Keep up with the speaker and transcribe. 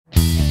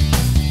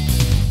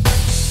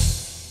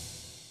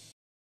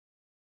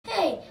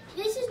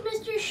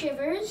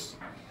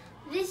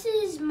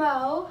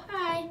Mo.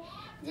 Hi.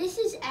 This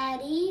is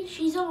Addie.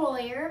 She's a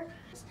lawyer.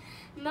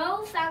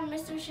 Mo found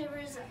Mr.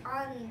 Shivers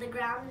on the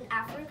ground in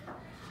Africa,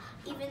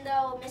 even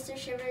though Mr.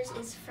 Shivers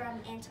is from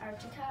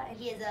Antarctica. And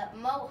he is a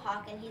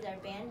mohawk and he's our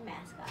band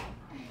mascot.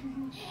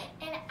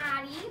 And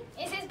Addie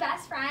is his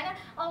best friend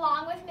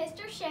along with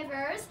Mr.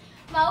 Shivers.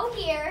 Mo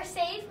here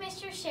saved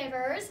Mr.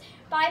 Shivers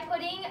by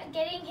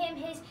getting him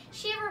his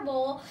shiver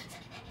bowl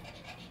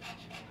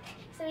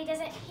so he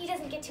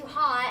doesn't get too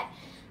hot.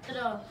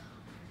 Little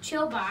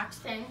chill box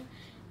thing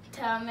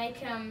to make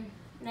him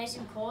nice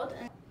and cold.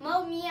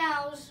 Mo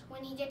meows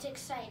when he gets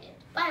excited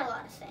by a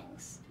lot of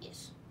things.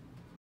 Yes.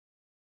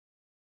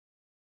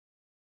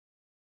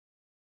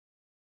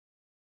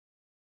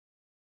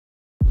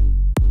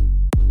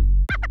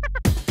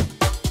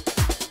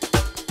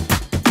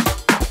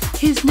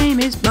 His name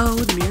is Moe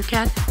the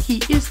Meerkat.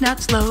 He is not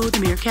slow, the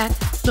meerkat.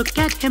 Look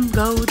at him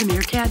go, the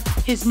meerkat.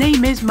 His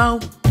name is Moe.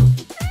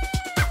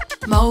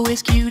 Moe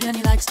is cute and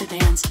he likes to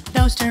dance.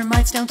 Those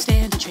termites don't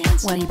stand a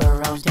chance. When he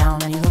burrows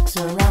down and he looks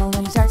around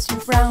and he starts to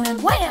frown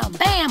and wham,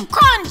 bam,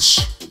 crunch!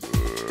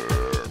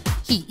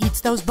 He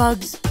eats those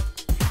bugs.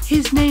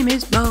 His name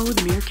is Moe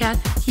the Meerkat.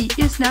 He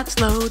is not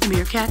slow, the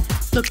meerkat.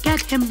 Look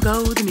at him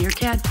go, the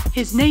meerkat.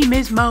 His name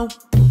is Moe.